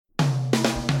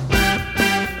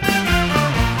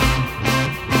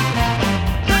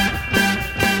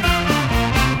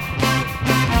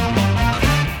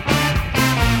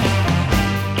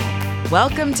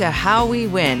Welcome to How We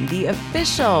Win, the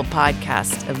official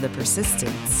podcast of The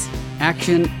Persistence.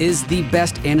 Action is the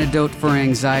best antidote for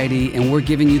anxiety, and we're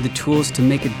giving you the tools to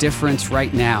make a difference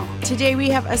right now. Today we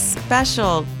have a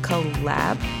special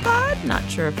collab pod, not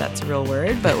sure if that's a real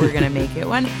word, but we're going to make it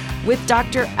one, with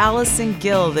Dr. Allison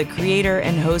Gill, the creator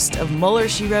and host of Mueller,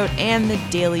 She Wrote and the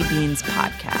Daily Beans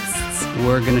podcasts.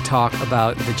 We're going to talk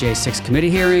about the J6 committee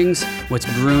hearings, what's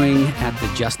brewing at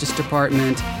the Justice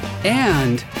Department,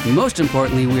 and most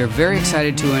importantly, we are very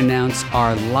excited to announce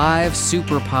our live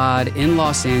super pod in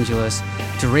Los Angeles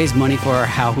to raise money for our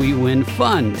How We Win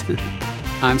fund.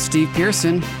 I'm Steve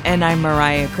Pearson. And I'm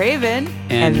Mariah Craven.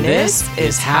 And this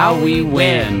is How We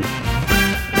Win.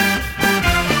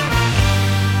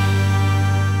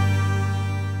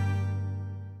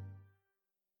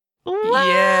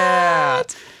 Yeah.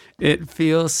 It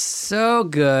feels so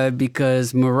good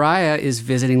because Mariah is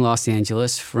visiting Los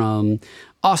Angeles from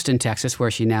Austin, Texas, where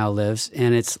she now lives.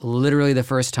 And it's literally the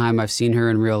first time I've seen her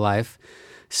in real life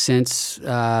since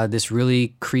this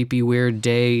really creepy, weird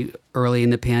day early in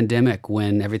the pandemic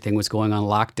when everything was going on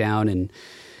lockdown.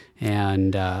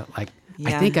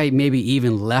 I think I maybe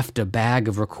even left a bag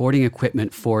of recording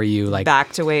equipment for you.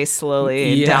 Backed away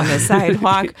slowly down the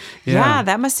sidewalk. Yeah,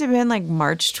 that must have been like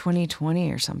March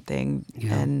 2020 or something.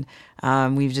 Yeah.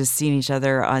 And we've just seen each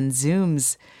other on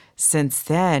Zooms since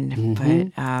then.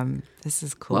 Mm-hmm. But this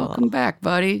is cool. Welcome back,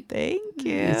 buddy. Thank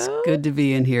you. It's good to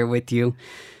be in here with you.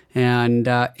 And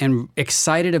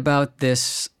excited about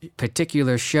this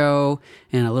particular show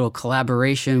and a little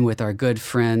collaboration with our good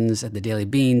friends at the Daily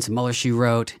Beans. Mueller, She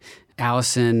Wrote.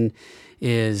 Allison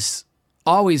is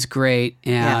always great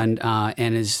and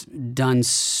has done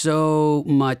so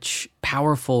much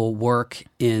powerful work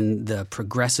in the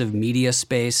progressive media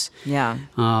space. Yeah.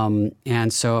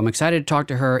 And so I'm excited to talk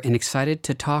to her and excited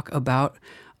to talk about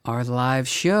our live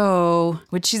show,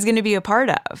 which she's going to be a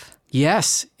part of.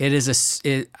 Yes, it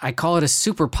is I call it a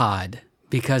super pod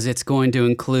because it's going to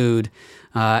include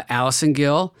Allison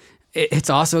Gill. It's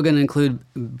also going to include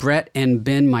Brett and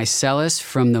Ben Meiselas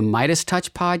from the Midas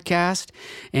Touch podcast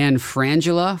and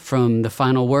Frangela from The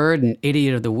Final Word and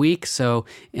Idiot of the Week. So,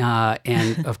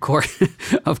 and of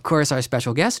course, our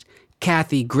special guest,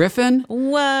 Kathy Griffin.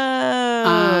 Whoa!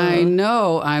 I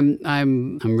know.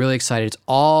 I'm really excited. It's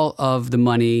all of the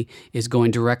money is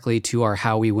going directly to our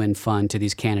How We Win fund to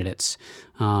these candidates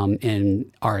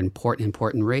in our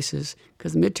important races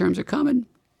because the midterms are coming.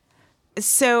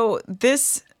 So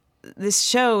this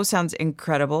show sounds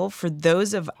incredible for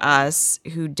those of us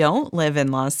who don't live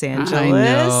in Los Angeles.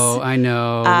 I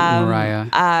know,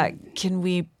 Mariah. Can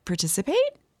we participate?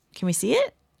 Can we see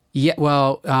it? Yeah,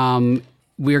 well,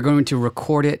 we are going to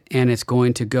record it, and it's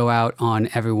going to go out on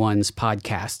everyone's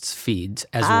podcasts feeds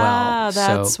as well.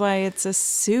 That's why it's a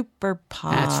super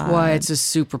pod. That's why it's a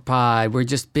super pod. We're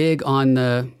just big on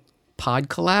the pod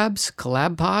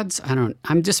collab pods.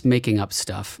 I'm just making up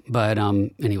stuff. But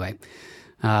anyway,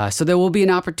 so there will be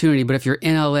an opportunity. But if you're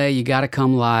in LA, you got to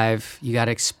come live. You got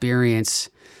to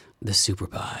experience the super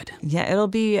pod. Yeah, it'll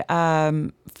be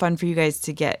fun for you guys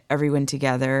to get everyone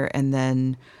together and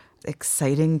then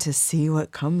exciting to see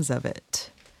what comes of it.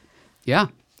 Yeah,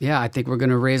 I think we're going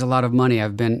to raise a lot of money.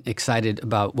 I've been excited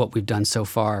about what we've done so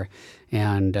far,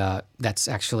 and that's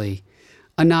actually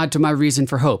a nod to my reason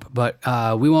for hope. But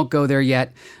we won't go there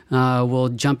yet. We'll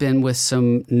jump in with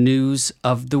some news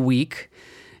of the week.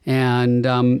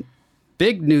 And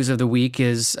big news of the week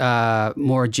is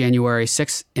more January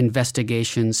 6th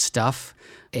investigation stuff.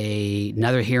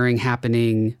 Another hearing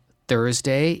happening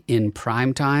Thursday in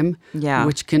prime time,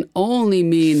 which can only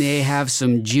mean they have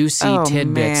some juicy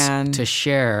tidbits to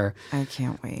share. I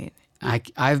can't wait.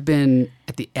 I've been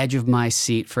at the edge of my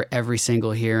seat for every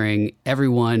single hearing.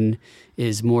 Everyone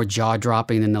is more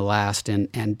jaw-dropping than the last,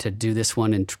 and to do this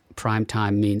one in prime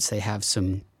time means they have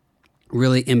some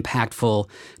really impactful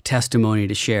testimony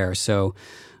to share. So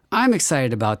I'm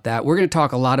excited about that. We're going to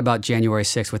talk a lot about January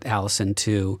 6th with Allison,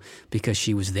 too, because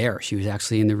she was there. She was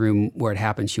actually in the room where it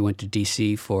happened. She went to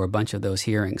D.C. for a bunch of those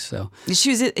hearings. So she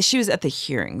was at the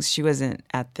hearings. She wasn't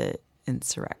at the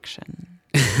insurrection.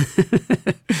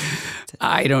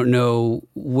 I don't know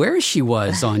where she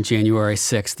was on January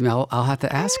 6th. I'll have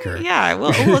to ask her. Yeah,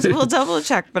 we'll double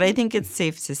check, but I think it's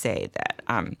safe to say that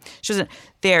she wasn't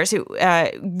there. So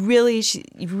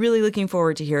really looking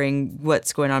forward to hearing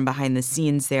what's going on behind the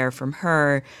scenes there from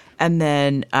her. And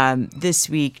then this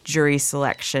week, jury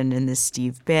selection in the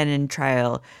Steve Bannon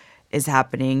trial is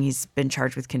happening. He's been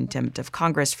charged with contempt of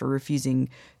Congress for refusing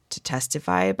to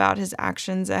testify about his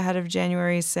actions ahead of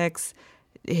January 6th.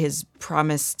 His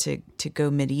promise to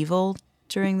go medieval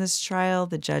during this trial,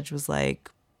 the judge was like,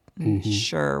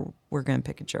 sure, we're going to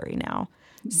pick a jury now.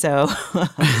 So,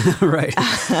 right.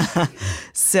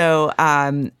 So,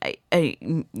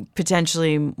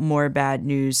 potentially more bad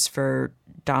news for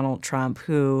Donald Trump,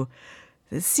 who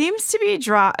seems to be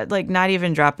not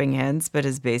even dropping hints, but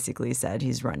has basically said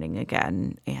he's running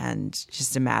again, and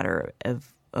just a matter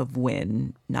of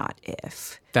when, not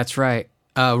if. That's right.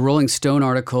 A Rolling Stone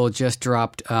article just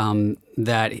dropped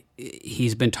that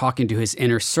he's been talking to his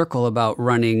inner circle about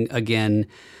running again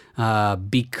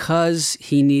because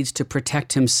he needs to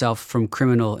protect himself from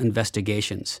criminal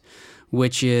investigations,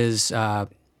 which is, I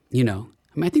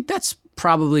think that's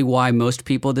probably why most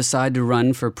people decide to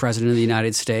run for president of the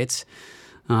United States.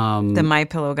 The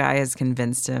MyPillow guy has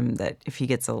convinced him that if he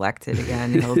gets elected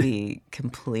again, he'll be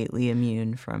completely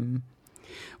immune from...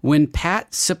 When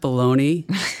Pat Cipollone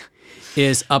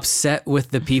is upset with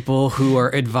the people who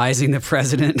are advising the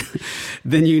president,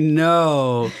 then you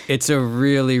know it's a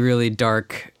really, really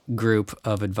dark group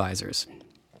of advisors.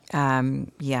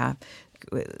 Yeah.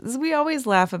 We always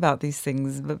laugh about these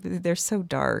things, but they're so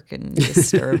dark and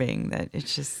disturbing that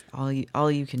it's just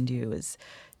all you can do is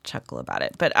chuckle about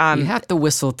it. But you have to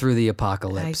whistle through the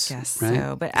apocalypse. I guess right?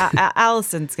 so. But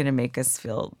Allison's going to make us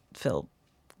feel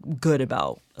good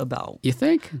about. You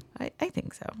think? I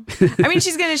think so. I mean,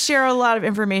 she's going to share a lot of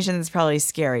information that's probably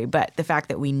scary, but the fact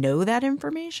that we know that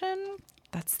information,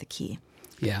 that's the key.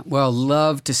 Yeah. Well,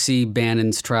 love to see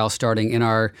Bannon's trial starting. And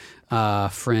our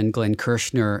friend Glenn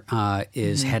Kirshner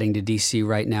is heading to D.C.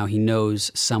 right now. He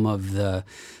knows some of the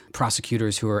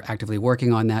prosecutors who are actively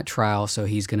working on that trial, so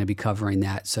he's going to be covering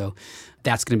that. So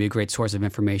that's going to be a great source of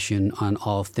information on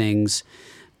all things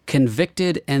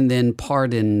convicted and then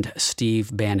pardoned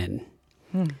Steve Bannon.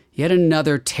 Yet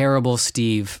another terrible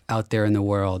Steve out there in the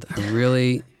world.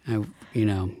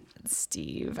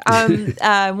 Steve.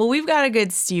 Well, we've got a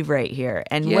good Steve right here.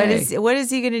 And Yay. what is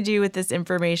he going to do with this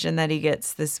information that he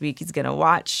gets this week? He's going to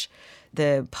watch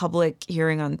the public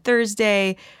hearing on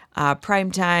Thursday,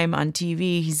 primetime on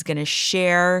TV. He's going to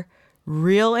share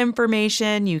real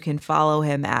information. You can follow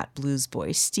him at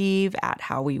Bluesboy Steve, at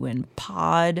How We Win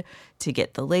Pod to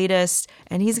get the latest.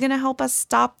 And he's going to help us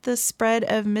stop the spread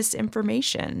of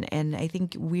misinformation. And I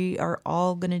think we are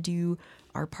all going to do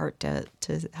our part to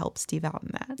help Steve out in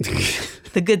that.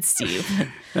 The good Steve.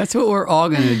 That's what we're all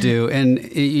going to do. And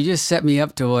you just set me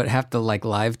up to have to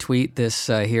live tweet this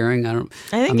hearing. I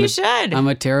think you should. I'm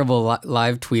a terrible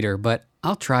live tweeter, but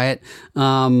I'll try it.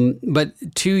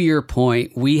 But to your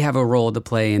point, we have a role to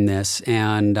play in this.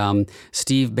 And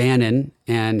Steve Bannon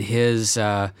and his,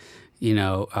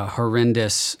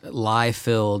 horrendous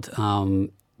lie-filled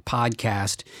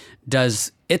podcast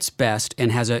does its best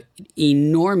and has an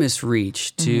enormous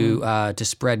reach to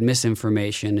spread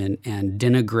misinformation and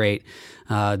denigrate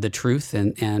the truth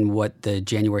and what the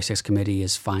January 6th committee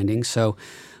is finding. So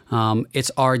it's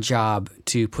our job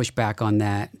to push back on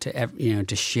that,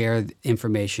 to share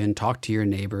information, talk to your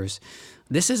neighbors.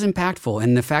 This is impactful,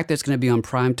 and the fact that it's going to be on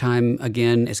prime time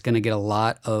again is going to get a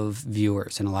lot of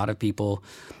viewers, and a lot of people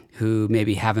who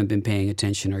maybe haven't been paying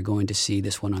attention are going to see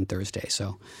this one on Thursday.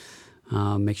 So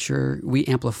make sure we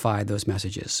amplify those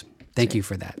messages. Thank you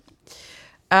for that.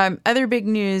 Other big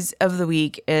news of the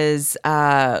week is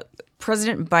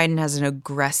President Biden has an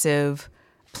aggressive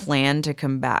plan to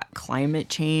combat climate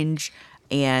change,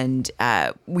 and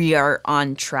we are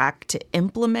on track to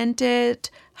implement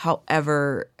it.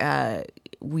 However,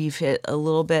 we've hit a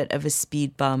little bit of a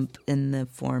speed bump in the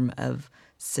form of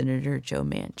Senator Joe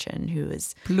Manchin, who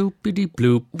is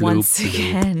once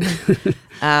again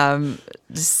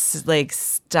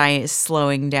just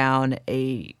slowing down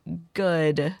a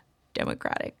good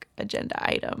Democratic agenda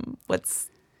item. What's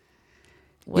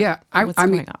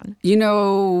going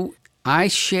on? I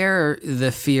share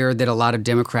the fear that a lot of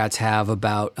Democrats have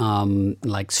about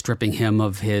stripping him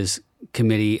of his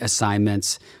committee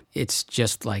assignments. It's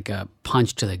just like a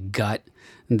punch to the gut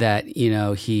that,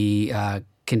 he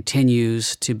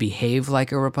continues to behave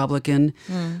like a Republican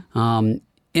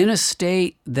in a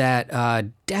state that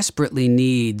desperately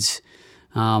needs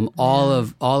all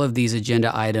of these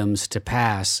agenda items to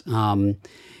pass.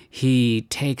 He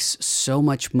takes so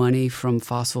much money from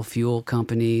fossil fuel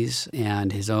companies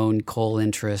and his own coal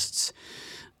interests.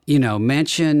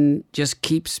 Manchin just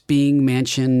keeps being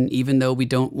Manchin, even though we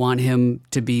don't want him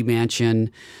to be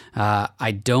Manchin.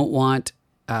 I don't want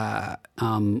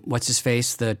what's his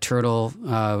face, the turtle,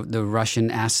 the Russian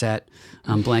asset.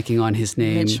 I'm blanking on his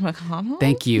name. Mitch McConnell?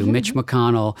 Thank you, Mitch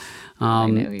McConnell. I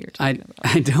know who you're talking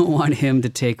about. I don't want him to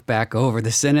take back over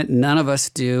the Senate. None of us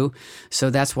do.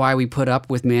 So that's why we put up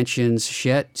with Manchin's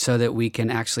shit, so that we can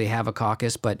actually have a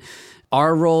caucus. But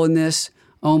our role in this,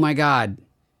 oh my God,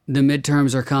 the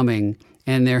midterms are coming.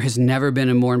 And there has never been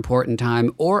a more important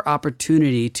time or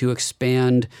opportunity to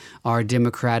expand our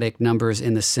Democratic numbers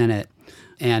in the Senate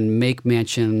and make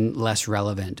Manchin less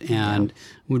relevant. And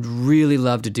would really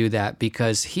love to do that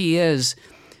because he is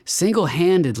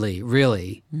single-handedly,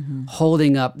 really,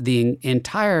 holding up the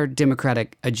entire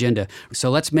Democratic agenda. So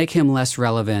let's make him less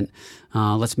relevant.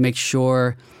 Let's make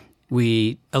sure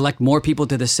we elect more people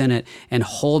to the Senate and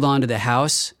hold on to the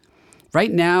House.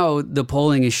 Right now, the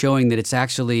polling is showing that it's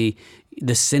actually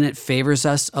the Senate favors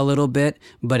us a little bit,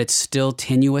 but it's still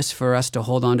tenuous for us to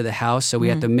hold on to the House. So we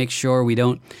have to make sure we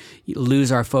don't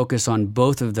lose our focus on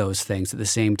both of those things at the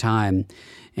same time.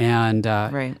 And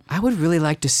I would really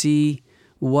like to see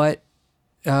what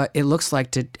it looks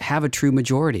like to have a true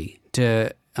majority,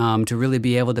 to really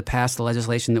be able to pass the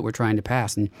legislation that we're trying to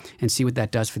pass and see what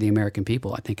that does for the American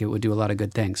people. I think it would do a lot of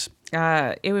good things.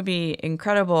 It would be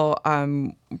incredible.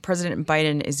 President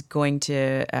Biden is going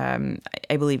to,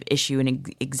 I believe, issue an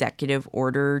executive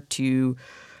order to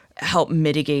help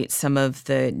mitigate some of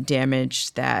the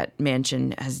damage that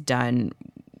Manchin has done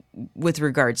with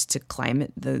regards to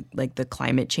climate, the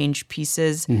climate change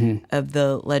pieces of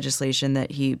the legislation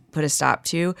that he put a stop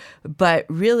to. But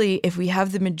really, if we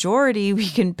have the majority, we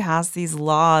can pass these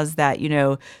laws that,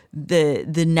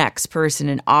 the next person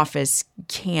in office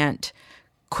can't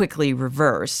quickly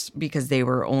reverse because they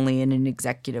were only in an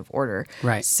executive order.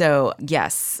 Right. So,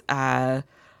 yes,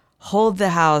 hold the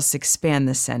House, expand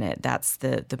the Senate. That's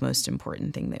the most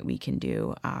important thing that we can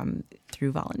do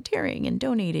through volunteering and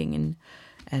donating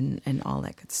and all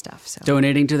that good stuff. So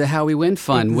donating to the How We Win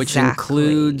Fund, which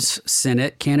includes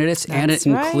Senate candidates and it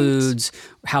includes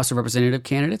House of Representative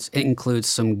candidates. It includes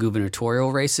some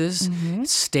gubernatorial races,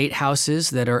 state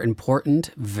houses that are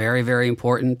important, very, very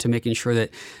important to making sure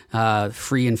that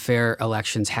free and fair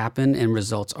elections happen and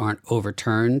results aren't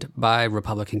overturned by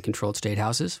Republican-controlled state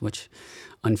houses, which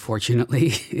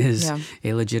unfortunately is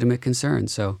a legitimate concern.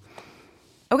 So.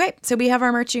 Okay, so we have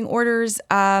our marching orders.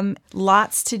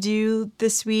 Lots to do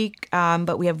this week,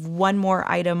 but we have one more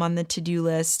item on the to-do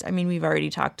list. I mean, we've already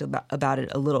talked about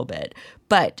it a little bit.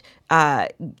 But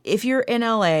if you're in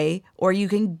LA, or you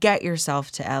can get yourself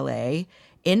to LA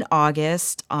in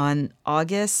August, on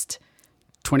August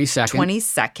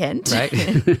 22nd.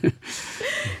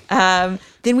 Right.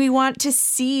 Then we want to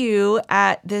see you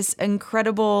at this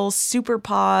incredible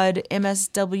SuperPod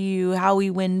MSW How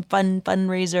We Win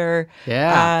fundraiser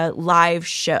live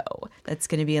show that's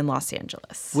going to be in Los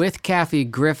Angeles with Kathy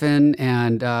Griffin,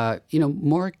 and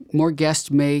more guests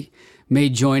may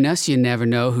join us. You never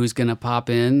know who's going to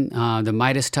pop in. The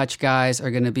Midas Touch guys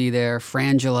are going to be there.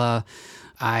 Frangela.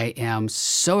 I am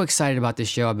so excited about this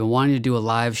show. I've been wanting to do a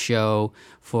live show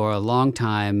for a long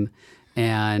time,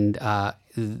 and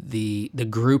the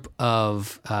group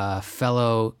of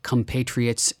fellow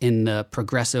compatriots in the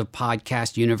progressive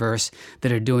podcast universe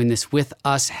that are doing this with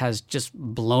us has just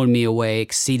blown me away,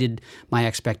 exceeded my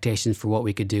expectations for what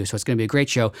we could do. So it's going to be a great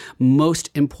show. Most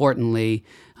importantly,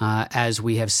 as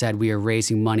we have said, we are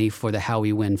raising money for the How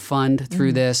We Win Fund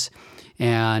through this.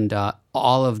 And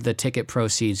all of the ticket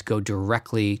proceeds go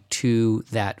directly to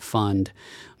that fund.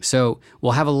 So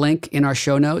we'll have a link in our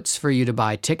show notes for you to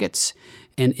buy tickets.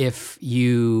 And if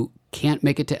you can't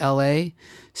make it to LA,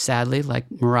 sadly, like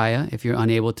Mariah, if you're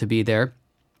unable to be there,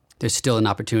 there's still an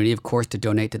opportunity, of course, to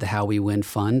donate to the How We Win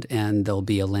Fund. And there'll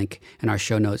be a link in our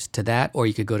show notes to that. Or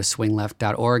you could go to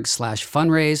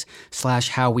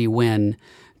swingleft.org/fundraise/howwewin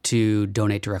to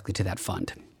donate directly to that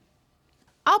fund.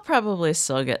 I'll probably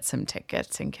still get some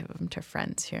tickets and give them to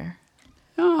friends here.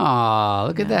 Oh,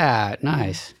 look at that.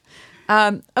 Nice.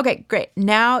 Okay, great.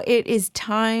 Now it is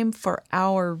time for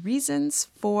our reasons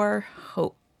for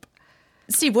hope.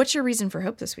 Steve, what's your reason for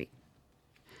hope this week?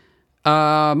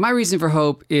 My reason for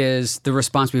hope is the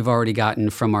response we've already gotten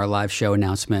from our live show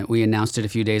announcement. We announced it a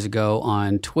few days ago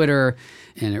on Twitter,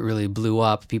 and it really blew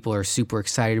up. People are super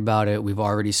excited about it. We've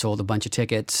already sold a bunch of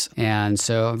tickets. And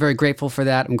so I'm very grateful for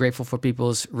that. I'm grateful for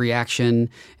people's reaction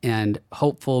and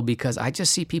hopeful because I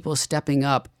just see people stepping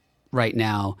up right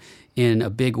now in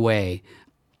a big way.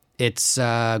 It's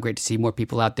great to see more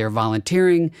people out there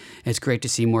volunteering. It's great to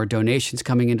see more donations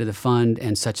coming into the fund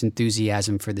and such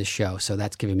enthusiasm for this show. So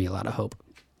that's giving me a lot of hope.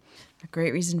 A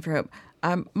great reason for hope.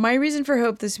 My reason for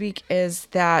hope this week is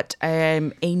that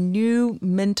a new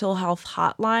mental health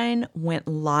hotline went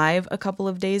live a couple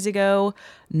of days ago,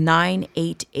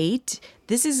 988.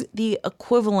 This is the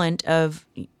equivalent of,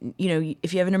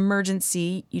 if you have an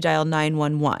emergency, you dial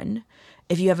 911.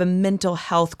 If you have a mental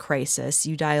health crisis,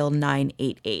 you dial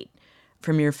 988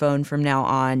 from your phone from now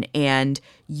on, and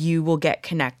you will get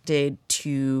connected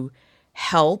to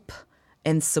help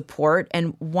and support.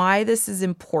 And why this is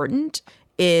important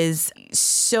is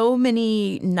so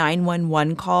many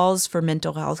 911 calls for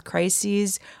mental health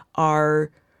crises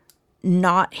are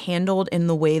not handled in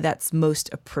the way that's most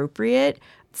appropriate.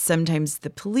 Sometimes the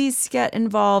police get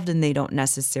involved and they don't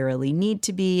necessarily need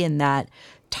to be, and that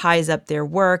ties up their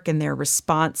work and their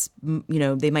response.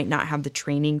 They might not have the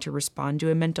training to respond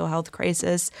to a mental health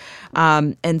crisis.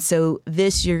 And so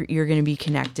this, you're going to be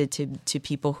connected to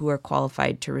people who are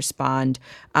qualified to respond.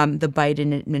 The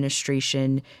Biden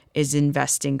administration is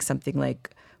investing something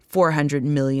like $400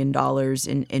 million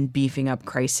in beefing up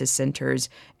crisis centers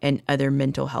and other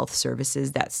mental health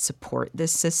services that support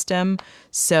this system.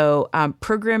 So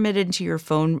program it into your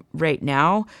phone right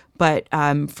now. But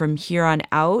from here on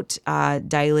out,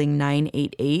 dialing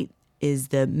 988 is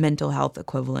the mental health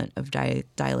equivalent of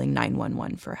dialing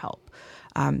 911 for help.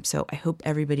 So I hope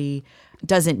everybody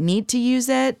doesn't need to use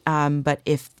it. But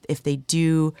if they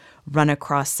do run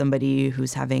across somebody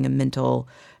who's having a mental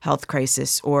health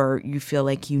crisis or you feel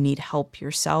like you need help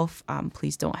yourself,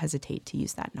 please don't hesitate to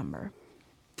use that number.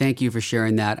 Thank you for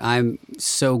sharing that. I'm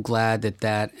so glad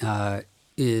that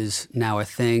is now a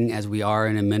thing as we are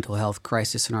in a mental health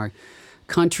crisis in our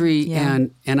country. Yeah.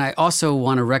 And I also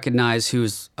want to recognize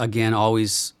who's, again,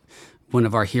 always one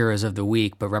of our heroes of the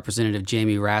week, but Representative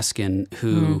Jamie Raskin,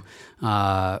 who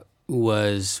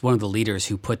was one of the leaders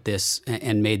who put this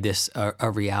and made this a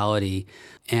reality.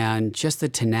 And just the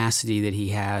tenacity that he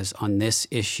has on this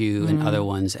issue and other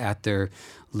ones after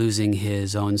losing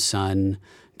his own son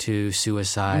to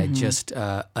suicide just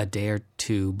a day or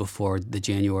two before the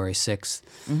January 6th.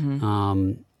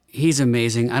 He's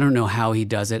amazing. I don't know how he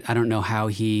does it. I don't know how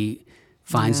he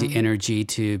finds the energy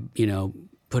to,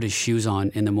 put his shoes on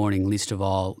in the morning, least of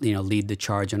all, lead the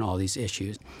charge on all these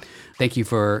issues. Thank you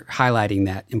for highlighting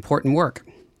that important work.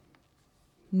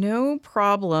 No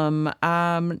problem.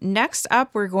 Next up,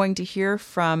 we're going to hear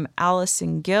from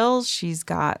Allison Gill. She's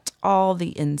got all the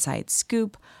inside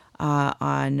scoop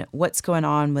on what's going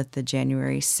on with the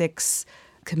January 6th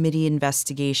committee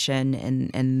investigation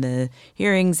and the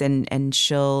hearings, and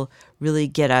she'll really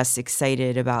get us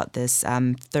excited about this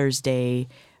Thursday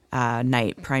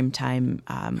night primetime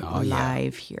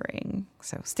live hearing.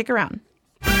 So stick around.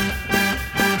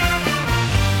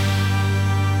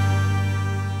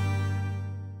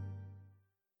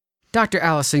 Dr.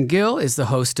 Allison Gill is the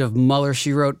host of Mueller,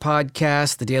 She Wrote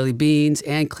podcast, The Daily Beans,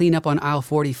 and Clean Up on Aisle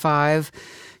 45.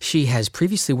 She has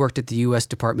previously worked at the U.S.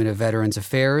 Department of Veterans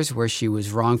Affairs, where she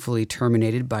was wrongfully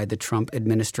terminated by the Trump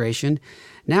administration.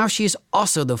 Now she's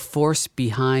also the force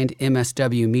behind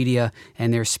MSW Media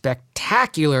and their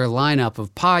spectacular lineup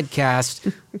of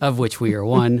podcasts, of which we are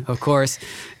one, of course.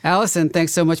 Allison,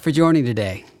 thanks so much for joining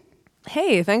today.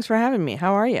 Hey, thanks for having me.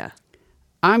 How are you?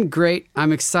 I'm great.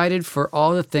 I'm excited for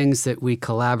all the things that we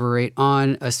collaborate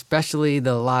on, especially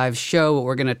the live show.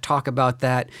 We're going to talk about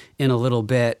that in a little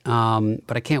bit,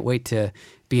 but I can't wait to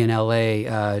be in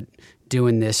L.A.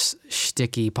 Doing this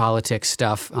shticky politics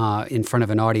stuff in front of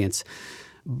an audience.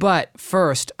 But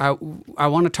first, I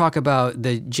want to talk about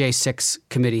the J6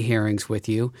 committee hearings with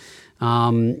you.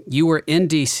 You were in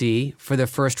D.C. for the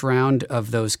first round of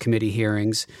those committee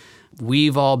hearings.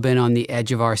 We've all been on the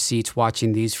edge of our seats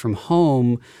watching these from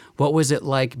home. What was it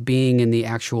like being in the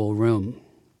actual room?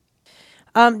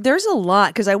 There's a lot,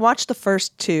 because I watched the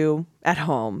first two at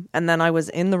home, and then I was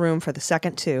in the room for the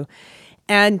second two.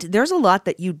 And there's a lot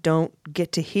that you don't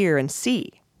get to hear and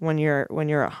see when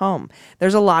you're at home.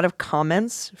 There's a lot of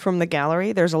comments from the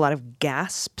gallery. There's a lot of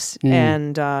gasps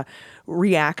and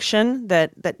reaction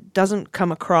that doesn't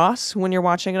come across when you're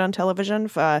watching it on television.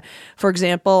 For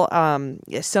example,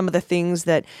 some of the things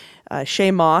that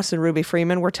Shay Moss and Ruby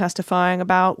Freeman were testifying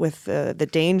about with the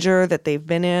danger that they've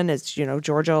been in as,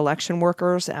 Georgia election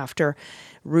workers after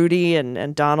Rudy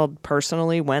and Donald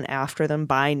personally went after them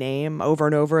by name over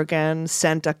and over again,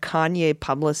 sent a Kanye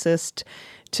publicist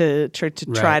to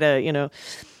try to,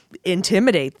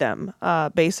 intimidate them,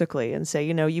 basically, and say,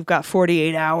 you've got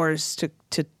 48 hours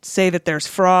to say that there's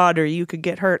fraud or you could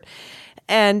get hurt.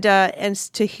 And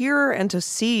to hear and to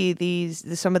see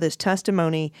some of this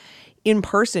testimony in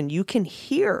person, you can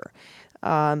hear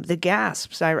the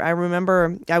gasps. I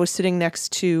remember I was sitting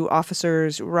next to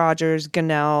officers Rogers,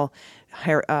 Gunnell,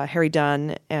 Harry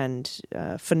Dunn, and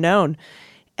Fanone.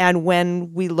 And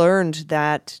when we learned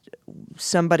that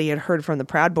somebody had heard from the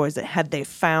Proud Boys that had they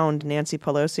found Nancy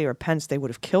Pelosi or Pence, they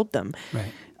would have killed them,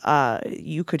 right.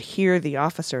 You could hear the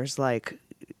officers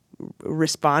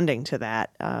responding to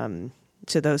that,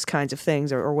 to those kinds of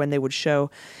things, or when they would show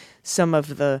some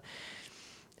of the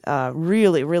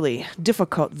really, really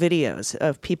difficult videos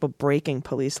of people breaking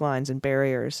police lines and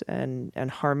barriers and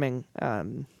harming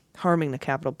the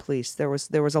Capitol Police. There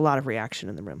was a lot of reaction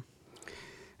in the room.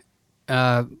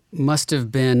 must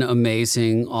have been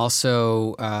amazing.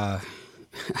 Also,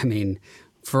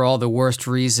 for all the worst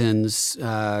reasons,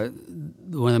 one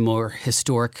of the more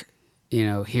historic,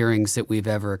 hearings that we've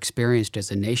ever experienced as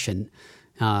a nation.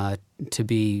 To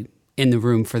be in the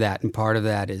room for that, and part of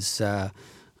that is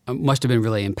must have been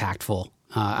really impactful.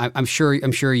 I'm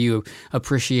sure you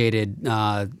appreciated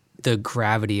the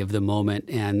gravity of the moment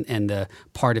and the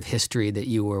part of history that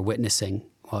you were witnessing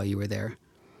while you were there.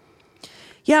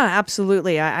 Yeah,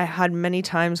 absolutely. I had many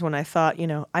times when I thought,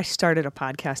 I started a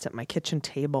podcast at my kitchen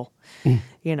table,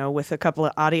 with a couple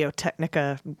of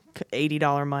Audio-Technica $80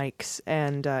 mics,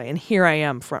 and here I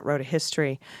am, front row to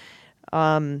history.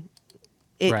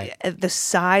 Right. The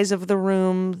size of the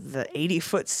room, the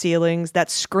 80-foot ceilings,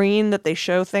 that screen that they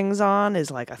show things on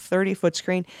is like a 30-foot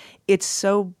screen. It's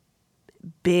so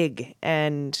big,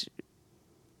 and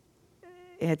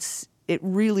it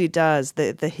really does.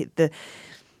 The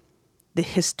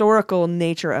historical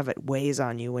nature of it weighs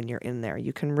on you when you're in there.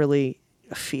 You can really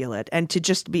feel it. And to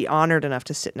just be honored enough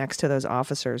to sit next to those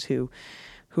officers who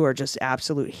are just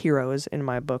absolute heroes in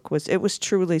my book it was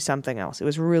truly something else. It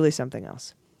was really something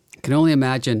else. I can only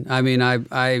imagine. I mean,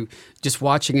 I just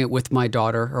watching it with my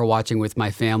daughter or watching with my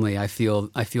family, I feel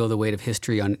the weight of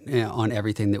history on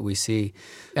everything that we see.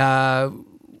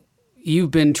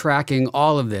 You've been tracking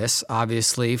all of this,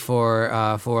 obviously, for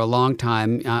a long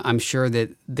time. I'm sure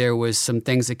that there was some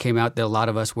things that came out that a lot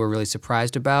of us were really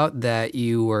surprised about that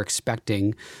you were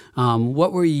expecting.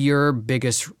 What were your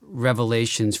biggest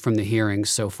revelations from the hearings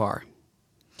so far?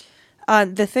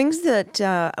 The things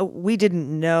that we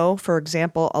didn't know, for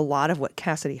example, a lot of what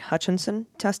Cassidy Hutchinson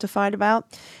testified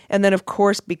about. And then, of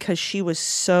course, because she was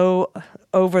so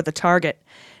over the target,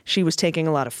 she was taking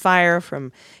a lot of fire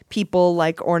from people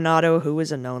like Ornato, who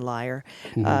is a known liar,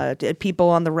 people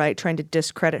on the right trying to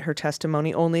discredit her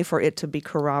testimony only for it to be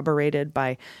corroborated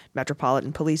by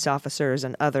Metropolitan Police officers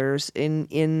and others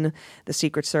in the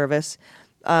Secret Service.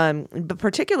 But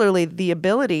particularly the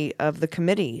ability of the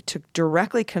committee to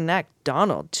directly connect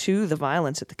Donald to the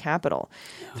violence at the Capitol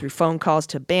through phone calls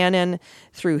to Bannon,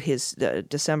 through his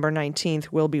December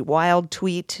 19th Will Be Wild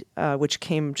tweet, which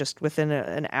came just within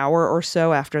an hour or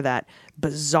so after that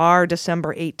bizarre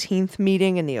December 18th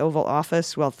meeting in the Oval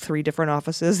Office. Well, 3 different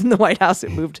offices in the White House.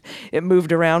 It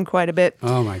moved around quite a bit.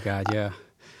 Oh, my God, yeah.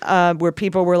 Where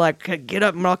people were like, "Get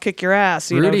up and I'll kick your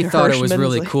ass." Rudy thought it was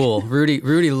really cool.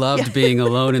 Rudy loved being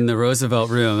alone in the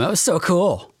Roosevelt room. That was so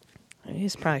cool.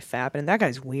 He's probably fapping. That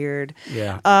guy's weird.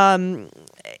 Yeah.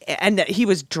 And he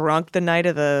was drunk the night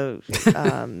of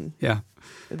the yeah.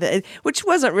 Which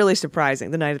wasn't really surprising.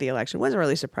 The night of the election wasn't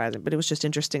really surprising, but it was just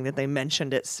interesting that they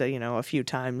mentioned it, so a few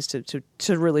times to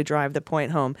really drive the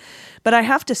point home. But I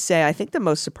have to say, I think the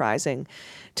most surprising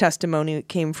testimony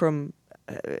came from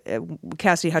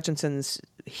Cassidy Hutchinson's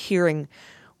hearing,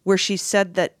 where she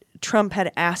said that Trump had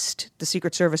asked the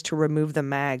Secret Service to remove the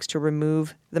mags, to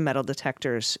remove the metal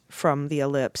detectors from the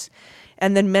ellipse,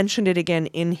 and then mentioned it again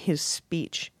in his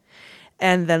speech,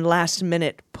 and then last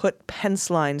minute put Pence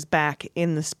lines back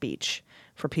in the speech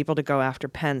for people to go after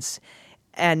Pence,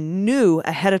 and knew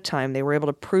ahead of time, they were able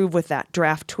to prove with that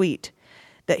draft tweet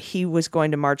that he was going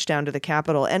to march down to the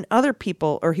Capitol, and other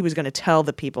people, or he was going to tell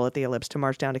the people at the ellipse to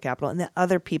march down to Capitol, and that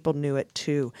other people knew it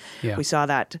too. Yeah. We saw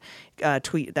that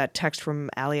tweet, that text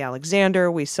from Ali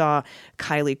Alexander. We saw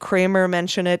Kylie Kramer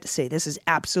mention it, say this is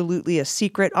absolutely a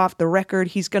secret off the record.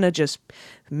 He's going to just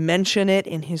mention it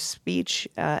in his speech.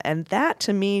 And that,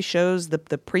 to me, shows the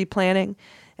pre-planning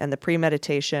and the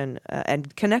premeditation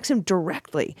and connects him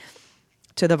directly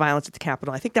to the violence at the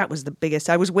Capitol. I think that was the biggest.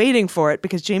 I was waiting for it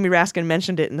because Jamie Raskin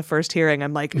mentioned it in the first hearing.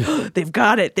 I'm like, they've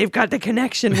got it. They've got the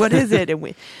connection. What is it?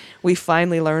 And we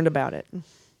finally learned about it.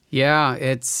 Yeah,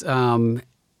 it's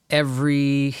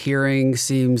every hearing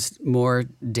seems more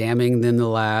damning than the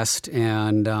last,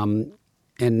 and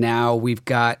now we've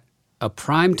got a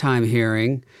primetime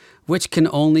hearing, which can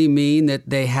only mean that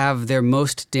they have their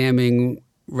most damning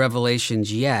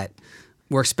revelations yet.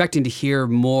 We're expecting to hear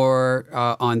more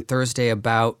on Thursday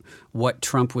about what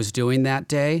Trump was doing that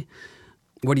day.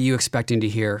 What are you expecting to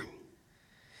hear?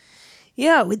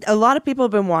 Yeah, a lot of people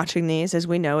have been watching these. As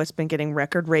we know, it's been getting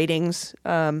record ratings.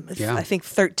 I think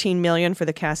 13 million for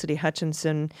the Cassidy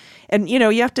Hutchinson. And, you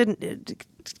have to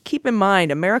keep in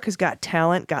mind, America's Got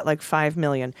Talent got like 5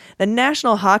 million. The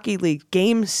National Hockey League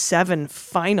Game 7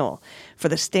 final for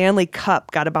the Stanley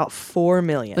Cup got about 4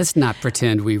 million. Let's not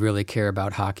pretend we really care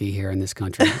about hockey here in this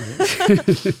country.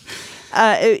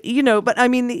 But I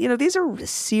mean, these are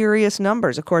serious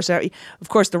numbers. Of course,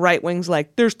 the right wing's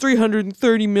like, there's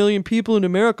 330 million people in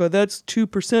America. That's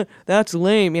 2%. That's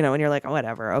lame. And you're like, oh,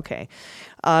 whatever. Okay.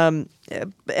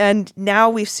 And now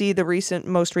we see the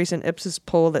most recent Ipsos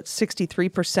poll that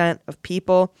 63% of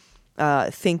people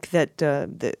think that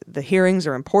the hearings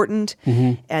are important,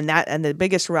 and the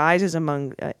biggest rise is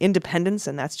among independents,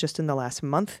 and that's just in the last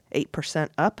month, 8%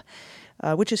 up,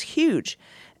 which is huge.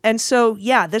 And so,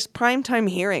 this primetime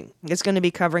hearing is going to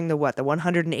be covering the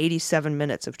 187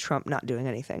 minutes of Trump not doing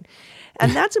anything,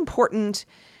 and that's important.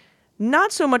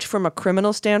 Not so much from a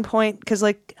criminal standpoint, because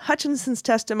like Hutchinson's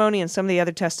testimony and some of the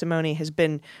other testimony has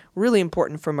been really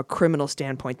important from a criminal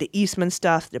standpoint. The Eastman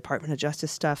stuff, the Department of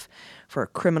Justice stuff, for a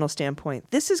criminal standpoint.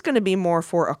 This is going to be more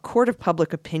for a court of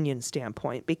public opinion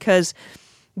standpoint, because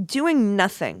doing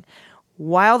nothing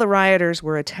while the rioters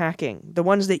were attacking, the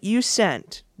ones that you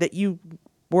sent, that you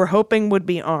were hoping would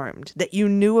be armed, that you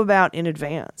knew about in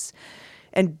advance,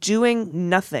 and doing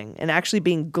nothing and actually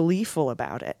being gleeful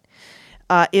about it,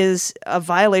 is a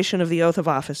violation of the oath of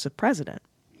office of president.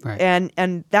 Right.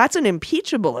 And that's an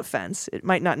impeachable offense. It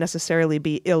might not necessarily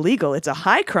be illegal. It's a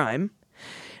high crime,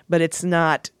 but it's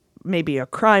not maybe a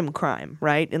crime,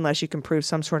 right? Unless you can prove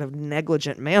some sort of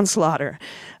negligent manslaughter,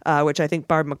 which I think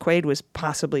Barb McQuade was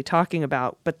possibly talking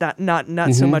about, but that not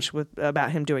so much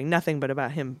about him doing nothing, but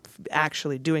about him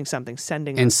actually doing something,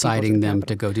 inciting them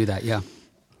to go do that, yeah.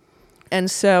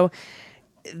 And so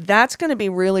that's going to be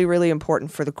really, really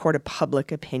important for the court of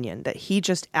public opinion, that he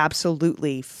just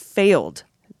absolutely failed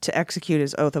to execute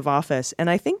his oath of office. And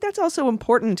I think that's also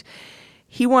important.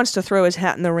 He wants to throw his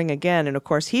hat in the ring again. And of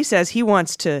course, he says he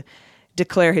wants to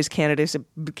declare his candidacy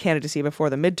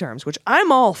before the midterms, which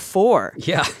I'm all for.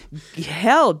 Yeah.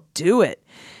 Hell, do it.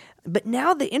 But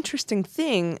now the interesting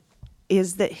thing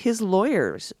is that his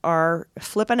lawyers are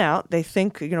flipping out. They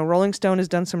think, Rolling Stone has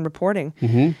done some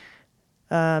reporting.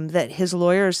 That his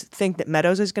lawyers think that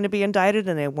Meadows is going to be indicted,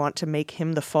 and they want to make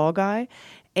him the fall guy,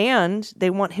 and they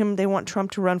want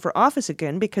Trump to run for office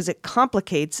again, because it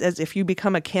complicates, as if you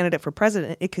become a candidate for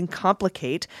president, it can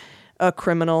complicate a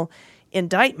criminal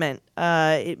indictment.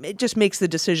 It just makes the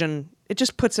decision, it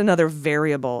just puts another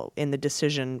variable in the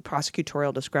decision,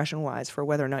 prosecutorial discretion wise, for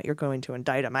whether or not you're going to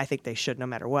indict him. I think they should, no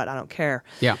matter what. I don't care.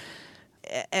 Yeah.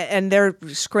 And they're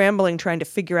scrambling, trying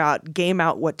to game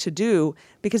out what to do,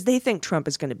 because they think Trump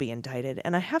is going to be indicted.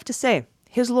 And I have to say,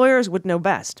 his lawyers would know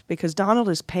best, because Donald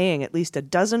is paying at least a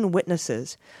dozen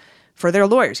witnesses for their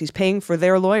lawyers. He's paying for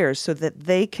their lawyers so that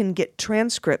they can get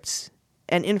transcripts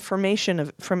and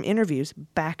information from interviews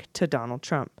back to Donald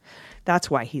Trump. That's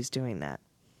why he's doing that.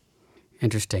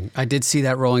 Interesting. I did see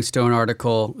that Rolling Stone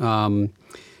article.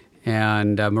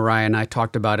 And Mariah and I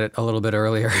talked about it a little bit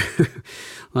earlier.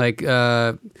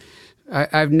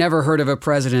 I've never heard of a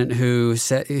president who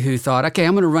thought, okay,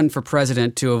 I'm going to run for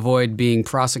president to avoid being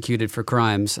prosecuted for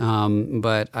crimes.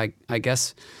 But I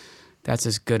guess that's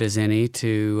as good as any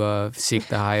to seek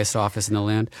the highest office in the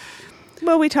land.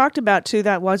 Well, we talked about, too,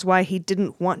 that was why he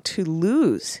didn't want to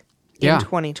lose in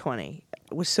 2020.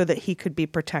 Was so that he could be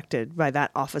protected by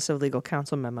that Office of Legal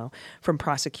Counsel memo from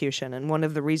prosecution. And one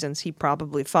of the reasons he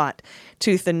probably fought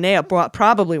tooth and nail,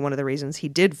 probably one of the reasons he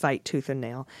did fight tooth and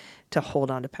nail to hold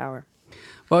on to power.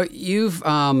 Well, you've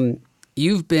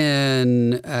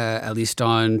been, at least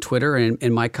on Twitter and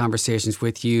in my conversations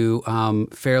with you,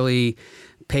 fairly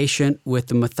patient with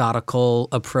the methodical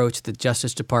approach the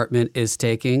Justice Department is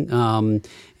taking.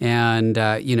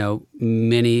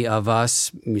 Many of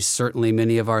us, certainly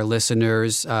many of our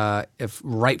listeners, if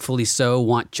rightfully so,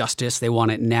 want justice. They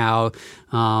want it now.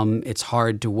 It's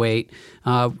hard to wait.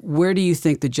 Where do you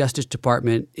think the Justice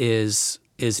Department is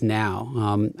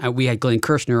now? We had Glenn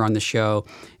Kirshner on the show,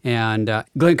 and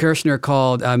Glenn Kirshner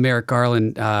called Merrick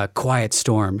Garland Quiet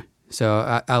Storm.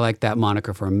 So I like that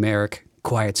moniker for Merrick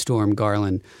Quiet Storm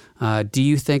Garland. Do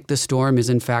you think the storm is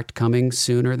in fact coming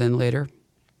sooner than later?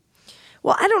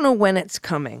 Well, I don't know when it's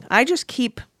coming. I just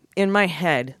keep in my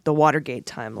head the Watergate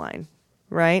timeline,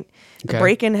 right? Okay. The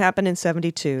break-in happened in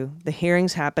 72. The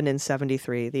hearings happened in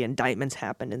 73. The indictments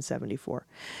happened in 74.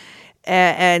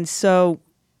 And so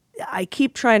I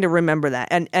keep trying to remember that.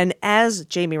 And as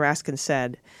Jamie Raskin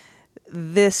said,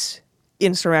 this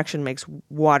insurrection makes the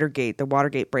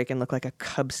Watergate break-in look like a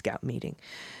Cub Scout meeting.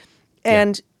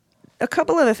 And a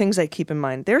couple other things I keep in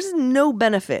mind. There's no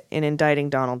benefit in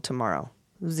indicting Donald tomorrow.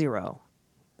 Zero.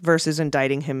 Versus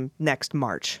indicting him next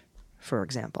March, for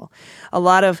example. A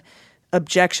lot of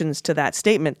objections to that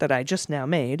statement that I just now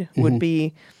made would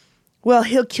be, Well,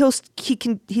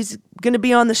 he's going to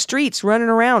be on the streets, running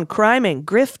around, criming,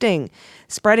 grifting,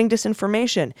 spreading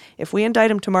disinformation. If we indict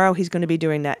him tomorrow, he's going to be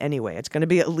doing that anyway. It's going to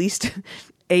be at least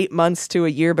 8 months to a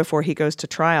year before he goes to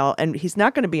trial, and he's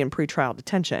not going to be in pretrial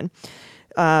detention.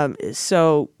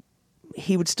 So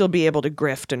he would still be able to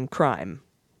grift and crime,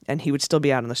 and he would still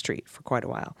be out on the street for quite a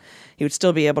while. He would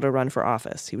still be able to run for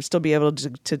office. He would still be able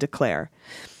to declare.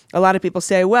 A lot of people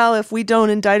say, well, if we don't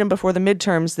indict him before the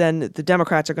midterms, then the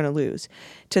Democrats are going to lose.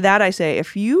 To that I say,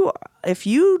 if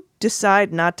you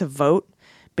decide not to vote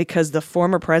because the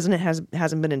former president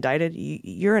hasn't been indicted,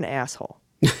 you're an asshole.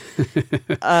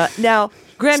 Now,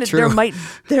 granted,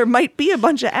 there might be a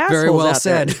bunch of assholes Very well out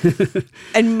said. there,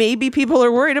 and maybe people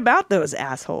are worried about those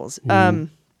assholes.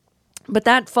 But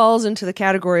that falls into the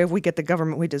category of we get the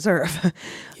government we deserve,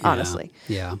 honestly.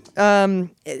 Yeah.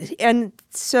 And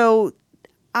so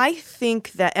I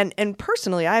think that, and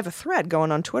personally, I have a thread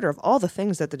going on Twitter of all the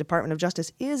things that the Department of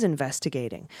Justice is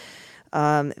investigating.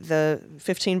 The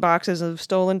 15 boxes of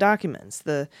stolen documents,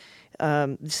 the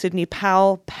Sidney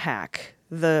Powell PAC,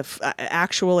 the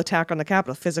actual attack on the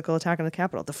Capitol, physical attack on the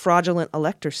Capitol, the fraudulent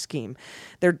elector scheme.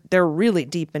 They're really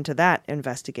deep into that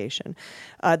investigation.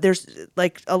 There's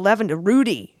like 11 to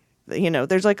Rudy.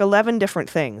 There's like 11 different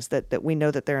things that we know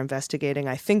that they're investigating.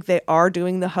 I think they are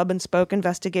doing the hub and spoke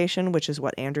investigation, which is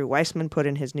what Andrew Weissman put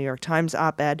in his New York Times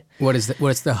op-ed. What's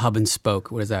the hub and spoke?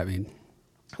 What does that mean?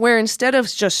 Where instead of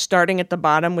just starting at the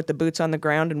bottom with the boots on the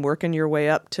ground and working your way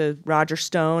up to Roger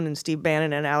Stone and Steve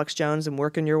Bannon and Alex Jones and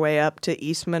working your way up to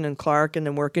Eastman and Clark and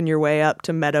then working your way up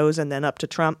to Meadows and then up to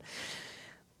Trump,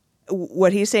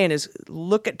 what he's saying is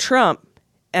look at Trump.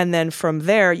 And then from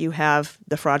there, you have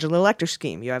the fraudulent elector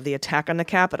scheme. You have the attack on the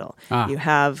Capitol. You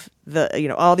have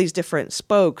all these different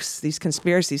spokes, these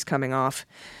conspiracies coming off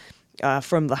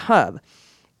from the hub.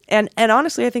 And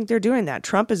honestly, I think they're doing that.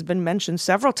 Trump has been mentioned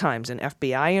several times in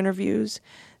FBI interviews.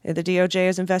 The DOJ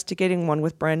is investigating, one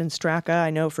with Brandon Straka, I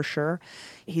know for sure.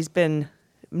 He's been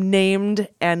named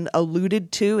and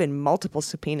alluded to in multiple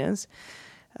subpoenas.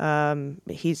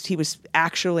 He was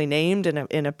actually named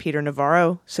in a Peter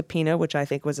Navarro subpoena, which I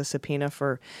think was a subpoena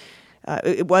for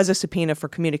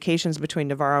communications between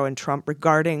Navarro and Trump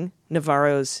regarding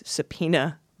Navarro's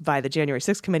subpoena by the January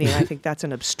 6th committee. And I think that's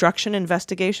an obstruction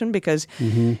investigation because,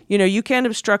 you can't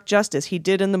obstruct justice. He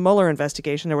did in the Mueller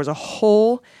investigation. There was a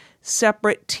whole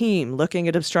separate team looking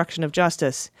at obstruction of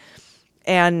justice.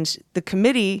 And the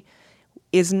committee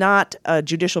is not a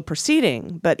judicial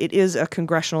proceeding, but it is a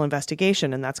congressional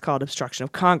investigation, and that's called obstruction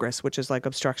of Congress, which is like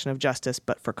obstruction of justice,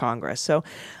 but for Congress. So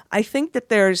I think that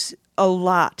there's a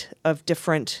lot of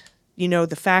different,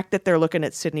 the fact that they're looking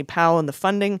at Sidney Powell and the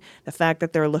funding, the fact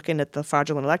that they're looking at the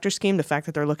fraudulent elector scheme, the fact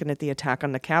that they're looking at the attack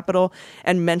on the Capitol,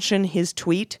 and mention his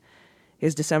tweet,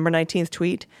 his December 19th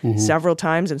tweet, several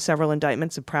times in several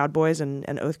indictments of Proud Boys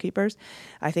and Oath Keepers.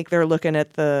 I think they're looking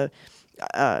at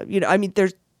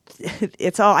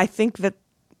it's all, I think that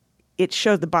it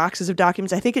shows the boxes of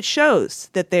documents. I think it shows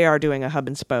that they are doing a hub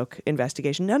and spoke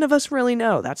investigation. None of us really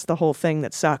know. That's the whole thing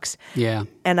that sucks. Yeah.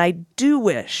 And I do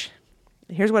wish,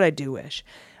 here's what I do wish.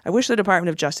 I wish the Department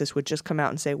of Justice would just come out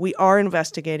and say, we are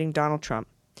investigating Donald Trump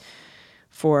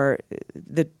for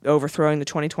the overthrowing the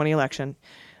 2020 election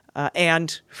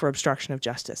and for obstruction of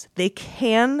justice. They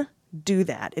can do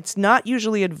that. It's not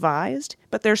usually advised,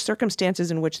 but there's circumstances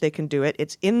in which they can do it.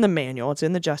 It's in the manual. It's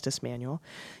in the Justice Manual.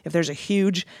 If there's a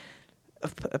huge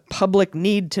public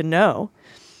need to know.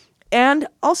 And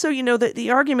also, the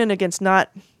argument against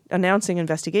not announcing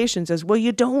investigations is, well,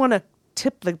 you don't want to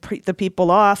tip the people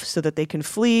off so that they can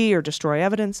flee or destroy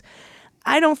evidence.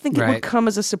 I don't think it would come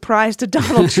as a surprise to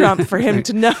Donald Trump for him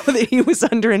to know that he was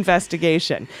under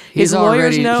investigation. His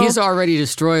lawyers know. He's already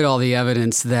destroyed all the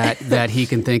evidence that he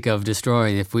can think of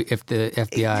destroying if the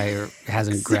FBI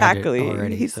hasn't grabbed it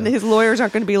already. His lawyers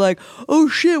aren't going to be like, oh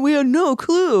shit, we had no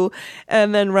clue,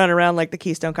 and then run around like the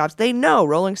Keystone Cops. They know.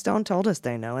 Rolling Stone told us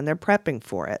they know, and they're prepping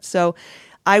for it. So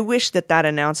I wish that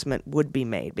announcement would be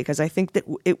made because I think that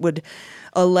it would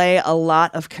allay a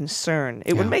lot of concern.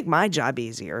 It would make my job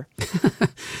easier.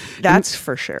 That's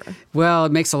for sure. Well,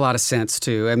 it makes a lot of sense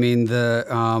too. I mean,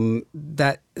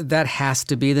 that has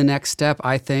to be the next step.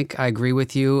 I think I agree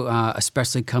with you,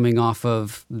 especially coming off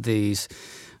of these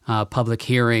public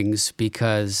hearings,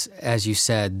 because, as you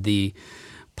said, the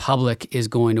public is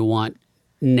going to want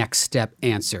next step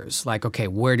answers. Like, okay,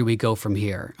 where do we go from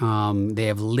here? They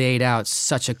have laid out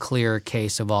such a clear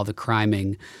case of all the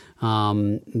criming.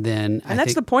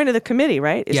 That's the point of the committee,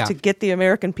 right? Is to get the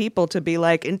American people to be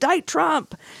like, indict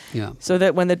Trump. Yeah. So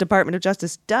that when the Department of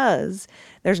Justice does,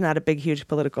 there's not a big, huge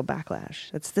political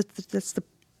backlash. That's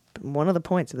one of the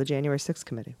points of the January 6th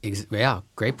committee. Yeah,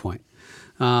 great point.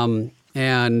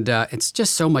 And it's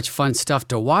just so much fun stuff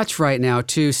to watch right now,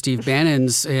 too. Steve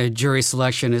Bannon's jury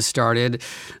selection has started.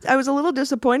 I was a little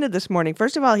disappointed this morning.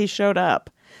 First of all, he showed up.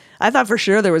 I thought for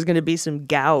sure there was going to be some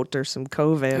gout or some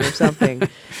COVID or something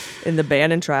in the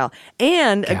Bannon trial.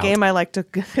 And Gout. a game I like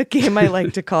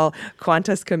to call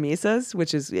Quantas Camisas,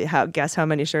 which is guess how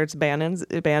many shirts Bannon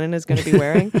is going to be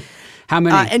wearing. How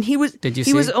many? And he was Did you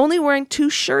he see? was only wearing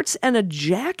 2 shirts and a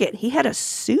jacket. He had a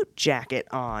suit jacket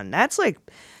on. That's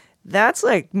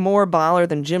like more baller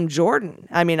than Jim Jordan.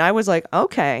 I mean, I was like,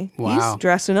 okay, Wow. he's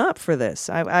dressing up for this.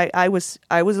 I was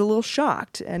a little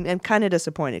shocked and kind of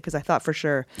disappointed because I thought for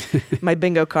sure my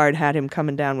bingo card had him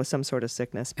coming down with some sort of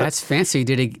sickness. But That's fancy.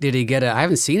 Did he get I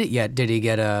haven't seen it yet. Did he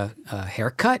get a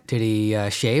haircut? Did he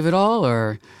shave at all?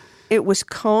 Or it was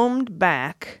combed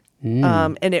back,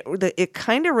 and it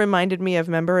kind of reminded me of,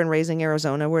 remember in Raising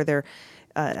Arizona, where they're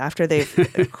after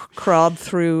they've crawled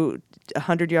through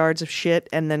 100 yards of shit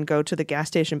and then go to the gas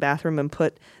station bathroom and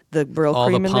put the Brill all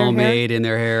cream the in their hair. pomade in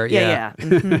their hair? Yeah.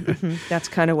 That's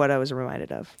kind of what I was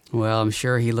reminded of. Well, I'm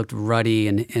sure he looked ruddy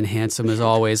and handsome as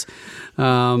always.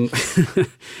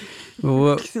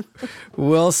 We'll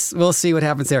see what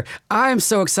happens there. I'm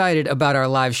so excited about our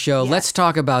live show. Yes. Let's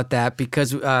talk about that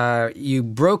because you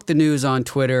broke the news on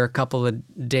Twitter a couple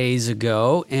of days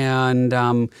ago,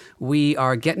 and we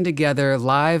are getting together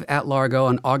live at Largo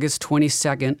on August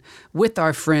 22nd with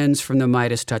our friends from the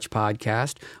Midas Touch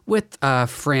podcast, with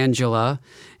Frangela,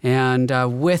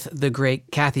 and with the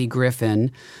great Kathy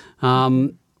Griffin.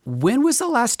 When was the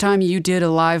last time you did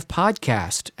a live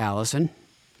podcast, Allison?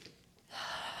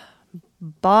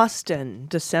 Boston,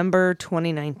 December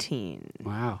 2019.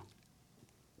 Wow.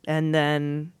 And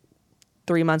then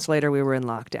 3 months later, we were in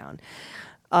lockdown.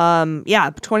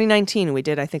 2019, we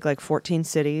did, I think, like 14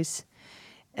 cities.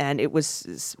 And it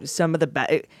was some of the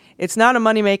best. It's not a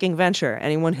money-making venture,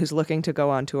 anyone who's looking to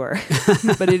go on tour.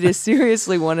 But it is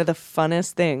seriously one of the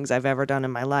funnest things I've ever done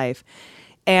in my life.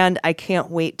 And I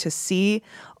can't wait to see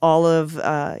all of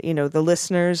the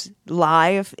listeners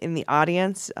live in the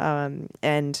audience.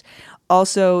 And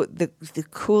also the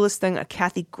coolest thing,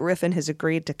 Kathy Griffin has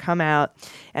agreed to come out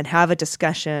and have a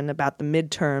discussion about the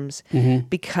midterms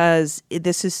because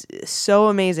this is so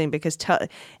amazing because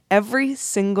every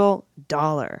single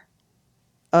dollar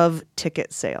of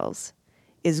ticket sales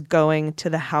is going to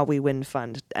the How We Win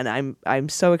Fund. And I'm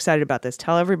so excited about this.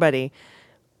 Tell everybody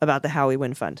about the How We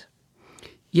Win Fund.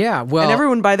 Yeah, well... And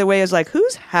everyone, by the way, is like,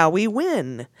 who's How We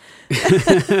Win?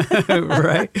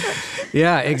 Right.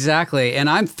 Yeah, exactly. And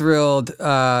I'm thrilled.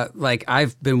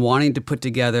 I've been wanting to put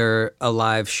together a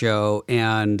live show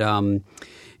and a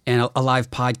live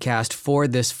podcast for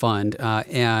this fund.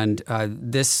 And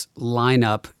this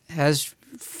lineup has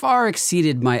far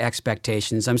exceeded my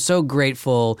expectations. I'm so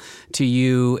grateful to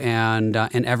you and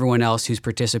everyone else who's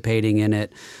participating in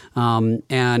it.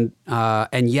 And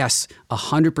yes,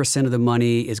 100% of the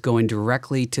money is going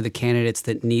directly to the candidates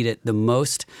that need it the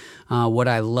most. What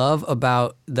I love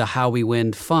about the How We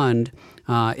Win Fund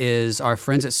is our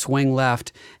friends at Swing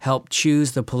Left help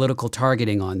choose the political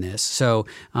targeting on this. So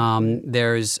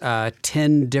there's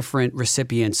 10 different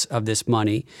recipients of this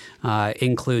money. It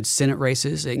includes Senate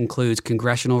races. It includes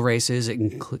congressional races.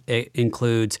 It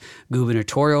includes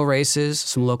gubernatorial races,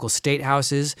 some local state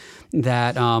houses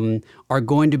that are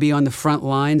going to be on the front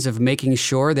lines of making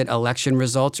sure that election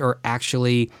results are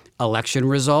actually election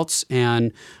results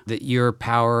and that your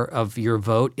power of your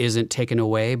vote isn't taken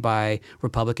away by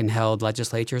Republican-held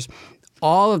legislatures.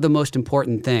 All of the most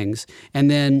important things. And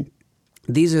then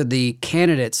these are the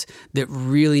candidates that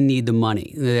really need the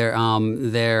money. They're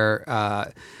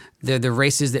the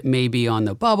races that may be on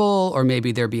the bubble or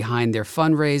maybe they're behind their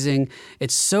fundraising.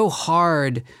 It's so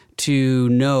hard to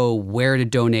know where to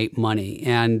donate money.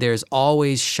 And there's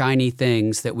always shiny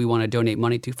things that we want to donate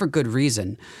money to for good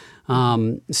reason.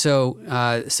 So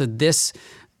this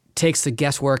takes the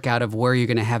guesswork out of where you're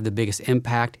going to have the biggest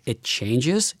impact. It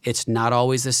changes. It's not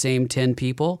always the same 10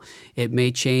 people. It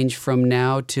may change from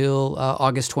now till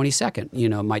August 22nd. You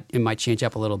know, it might change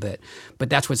up a little bit. But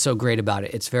that's what's so great about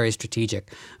it. It's very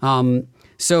strategic.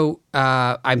 So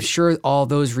I'm sure all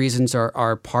those reasons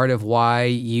are part of why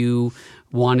you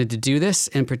wanted to do this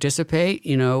and participate.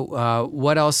 You know,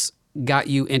 what else got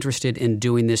you interested in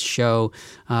doing this show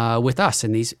with us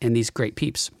and these great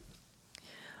peeps?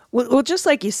 Well, just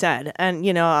like you said, and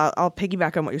you know, I'll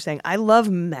piggyback on what you're saying. I love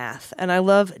math and I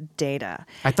love data.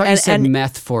 I thought you said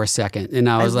meth for a second, and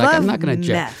I was like, I'm not going to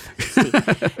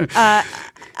joke.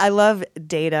 I love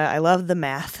data. I love the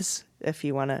maths. If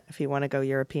you wanna go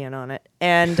European on it,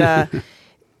 and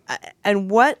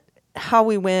and what How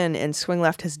We Win and Swing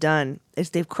Left has done is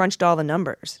they've crunched all the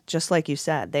numbers, just like you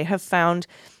said. They have found,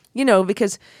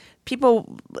 because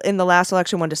people in the last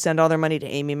election wanted to send all their money to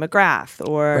Amy McGrath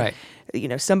or, Right.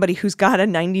 Somebody who's got a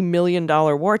 $90 million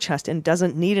war chest and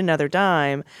doesn't need another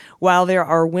dime, while there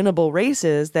are winnable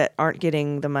races that aren't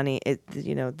getting the money,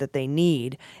 that they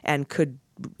need and could,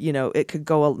 it could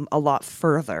go a lot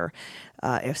further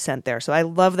if sent there. So I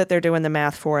love that they're doing the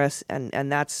math for us, and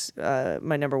that's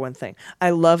my number one thing.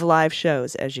 I love live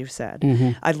shows, as you've said.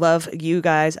 I love you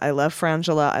guys. I love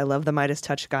Frangela. I love the Midas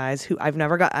Touch guys, who I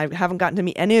haven't gotten to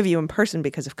meet any of you in person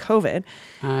because of COVID.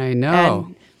 I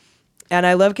know. And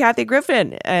I love Kathy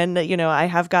Griffin, and I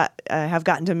have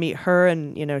gotten to meet her,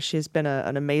 and she's been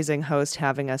an amazing host,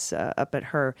 having us up at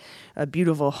her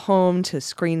beautiful home to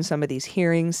screen some of these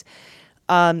hearings.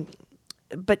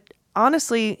 But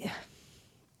honestly,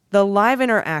 the live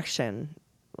interaction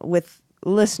with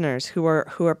listeners who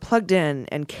are plugged in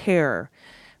and care,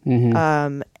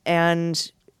 and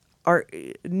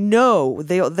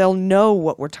they'll know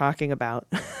what we're talking about.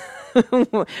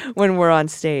 When we're on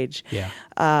stage. Yeah.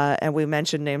 And we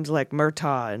mention names like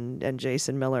Murtaugh and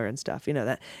Jason Miller and stuff,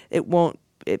 that it won't,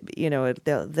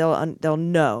 they'll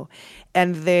know.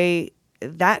 And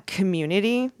that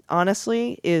community,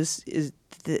 honestly, is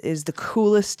the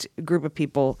coolest group of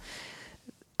people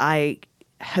I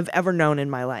have ever known in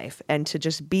my life. And to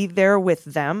just be there with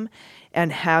them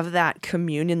and have that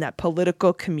communion, that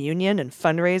political communion and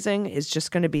fundraising is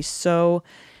just going to be so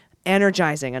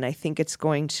energizing, and I think it's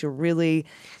going to really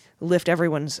lift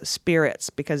everyone's spirits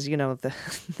because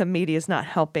the media is not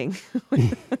helping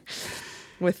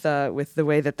with the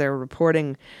way that they're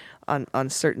reporting on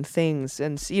certain things,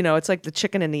 and it's like the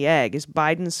chicken and the egg. Is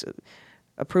Biden's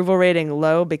approval rating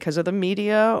low because of the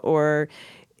media, or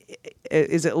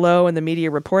is it low and the media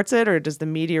reports it, or does the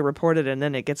media report it and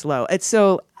then it gets low? It's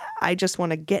so I just want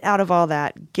to get out of all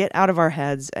that, get out of our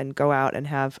heads, and go out and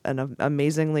have an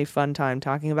amazingly fun time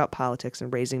talking about politics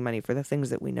and raising money for the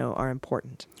things that we know are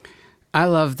important. I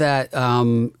love that.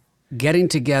 Getting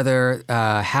together,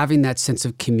 having that sense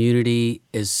of community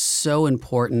is so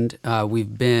important.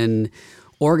 We've been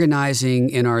organizing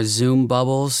in our Zoom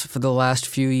bubbles for the last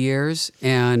few years,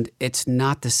 and it's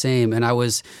not the same. And I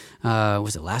was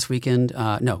it last weekend?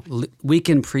 No,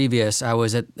 weekend previous, I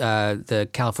was at the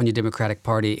California Democratic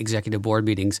Party executive board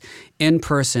meetings in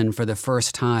person for the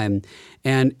first time,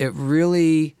 and it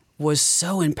really was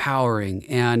so empowering.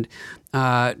 And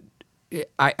I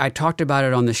talked about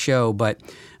it on the show, but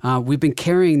we've been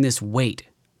carrying this weight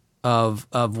of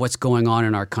what's going on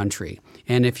in our country.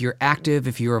 And if you're active,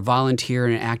 if you're a volunteer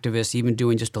and an activist, even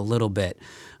doing just a little bit,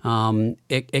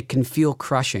 it can feel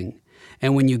crushing.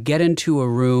 And when you get into a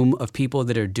room of people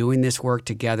that are doing this work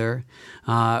together,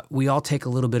 we all take a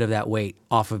little bit of that weight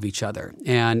off of each other.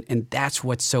 And that's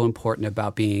what's so important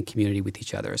about being in community with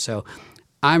each other. So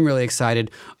I'm really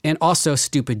excited. And also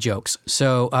stupid jokes.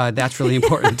 So that's really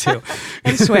important too.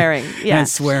 And swearing. Yeah. And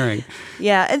swearing.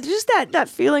 Yeah. And just that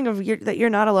feeling of that you're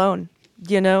not alone,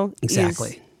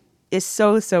 Exactly. Is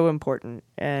so important,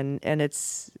 and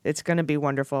it's going to be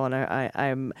wonderful, and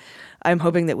I'm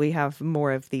hoping that we have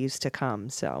more of these to come.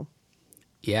 So,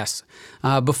 yes.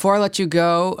 Before I let you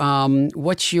go,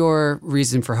 what's your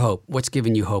reason for hope? What's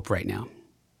giving you hope right now?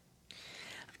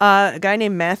 A guy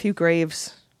named Matthew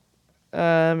Graves.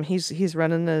 He's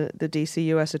running the DC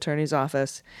U.S. Attorney's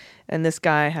Office, and this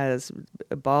guy has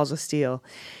balls of steel.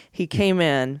 He came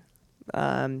in,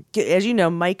 as you know,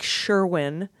 Mike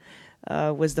Sherwin.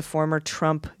 Was the former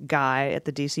Trump guy at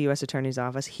the DC U.S. Attorney's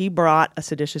Office. He brought a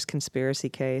seditious conspiracy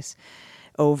case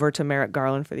over to Merrick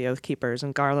Garland for the Oath Keepers,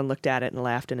 and Garland looked at it and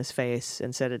laughed in his face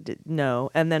and said no.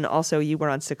 And then also you were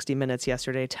on 60 Minutes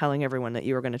yesterday telling everyone that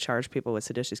you were going to charge people with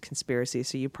seditious conspiracy,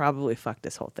 so you probably fucked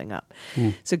this whole thing up.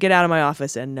 So get out of my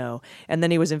office and no. And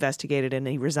then he was investigated and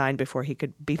he resigned before he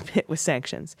could be hit with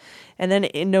sanctions. And then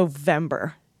in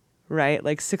November, right,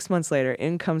 like 6 months later,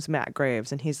 in comes Matt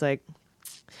Graves, and he's like,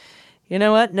 you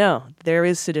know what? No, there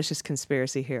is seditious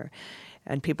conspiracy here.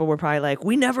 And people were probably like,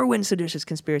 we never win seditious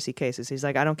conspiracy cases. He's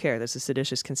like, I don't care. This is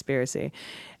seditious conspiracy.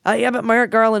 Yeah, but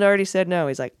Merrick Garland already said no.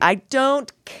 He's like, I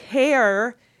don't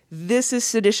care. This is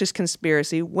seditious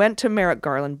conspiracy. Went to Merrick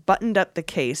Garland, buttoned up the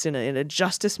case in a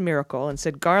justice miracle, and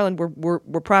said, Garland, we're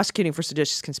prosecuting for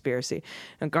seditious conspiracy.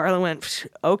 And Garland went,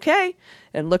 okay,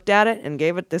 and looked at it and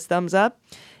gave it this thumbs up.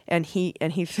 And he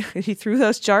threw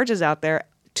those charges out there.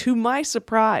 To my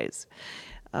surprise,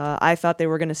 I thought they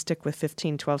were going to stick with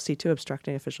 1512C2,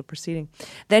 obstructing official proceeding.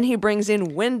 Then he brings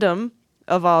in Wyndham,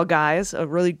 of all guys, a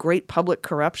really great public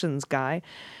corruptions guy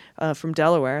from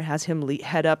Delaware, has him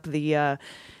head up the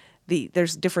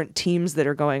there's different teams that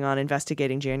are going on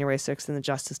investigating January 6th in the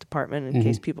Justice Department, in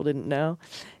case people didn't know.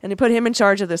 And they put him in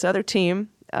charge of this other team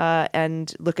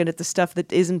and looking at the stuff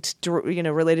that isn't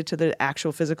related to the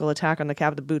actual physical attack on the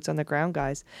Capitol, the boots on the ground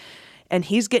guys. And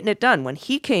he's getting it done. When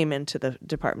he came into the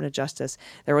Department of Justice,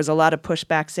 there was a lot of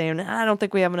pushback saying, I don't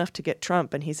think we have enough to get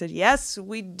Trump. And he said, yes,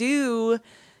 we do.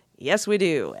 Yes, we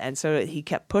do. And so he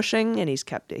kept pushing, and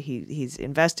he's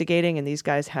investigating, and these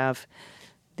guys have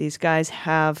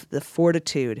the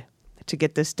fortitude to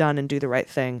get this done and do the right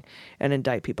thing and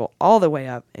indict people all the way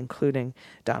up, including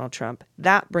Donald Trump.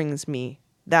 That brings me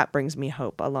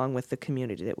hope, along with the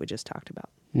community that we just talked about.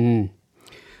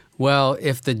 Well,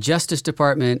 if the Justice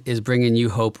Department is bringing you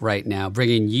hope right now,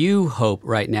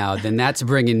 then that's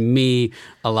bringing me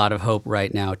a lot of hope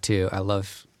right now too. I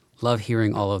love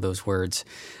hearing all of those words.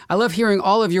 I love hearing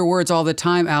all of your words all the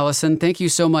time, Allison. Thank you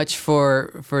so much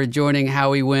for joining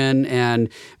How We Win and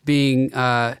being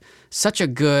such a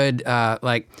good,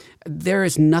 there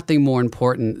is nothing more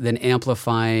important than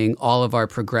amplifying all of our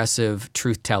progressive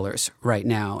truth tellers right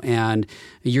now. And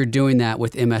you're doing that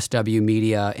with MSW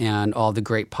Media and all the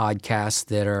great podcasts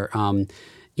that are,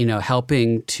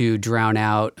 helping to drown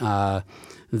out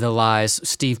the lies.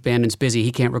 Steve Bannon's busy.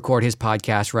 He can't record his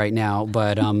podcast right now,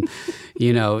 but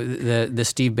the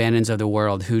Steve Bannons of the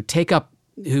world who take up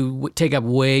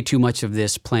way too much of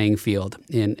this playing field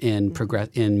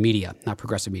in media, not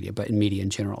progressive media, but in media in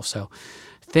general. So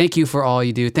thank you for all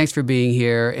you do. Thanks for being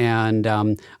here. And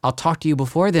I'll talk to you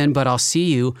before then, but I'll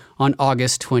see you on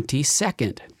August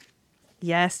 22nd.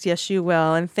 Yes, you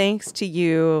will. And thanks to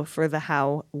you for the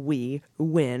How We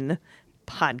Win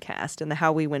podcast and the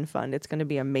How We Win Fund. It's going to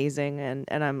be amazing.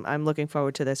 And I'm looking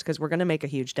forward to this because we're going to make a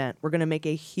huge dent. We're going to make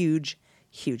a huge,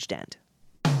 huge dent.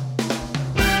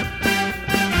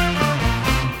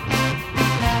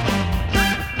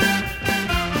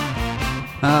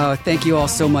 Thank you all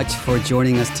so much for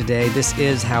joining us today. This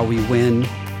is How We Win.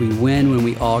 We win when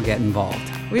we all get involved.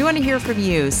 We want to hear from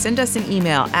you. Send us an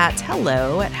email at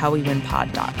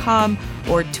hello@howwewinpod.com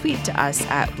or tweet to us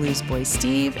at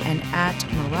bluesboysteve and at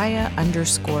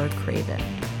Mariah_Craven.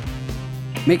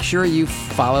 Make sure you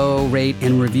follow, rate,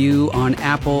 and review on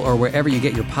Apple or wherever you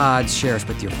get your pods. Share us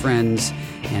with your friends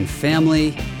and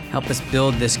family. Help us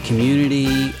build this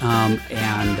community and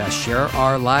share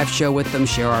our live show with them,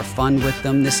 share our fun with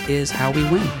them. This is How We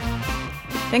Win.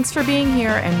 Thanks for being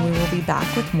here, and we will be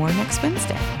back with more next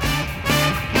Wednesday.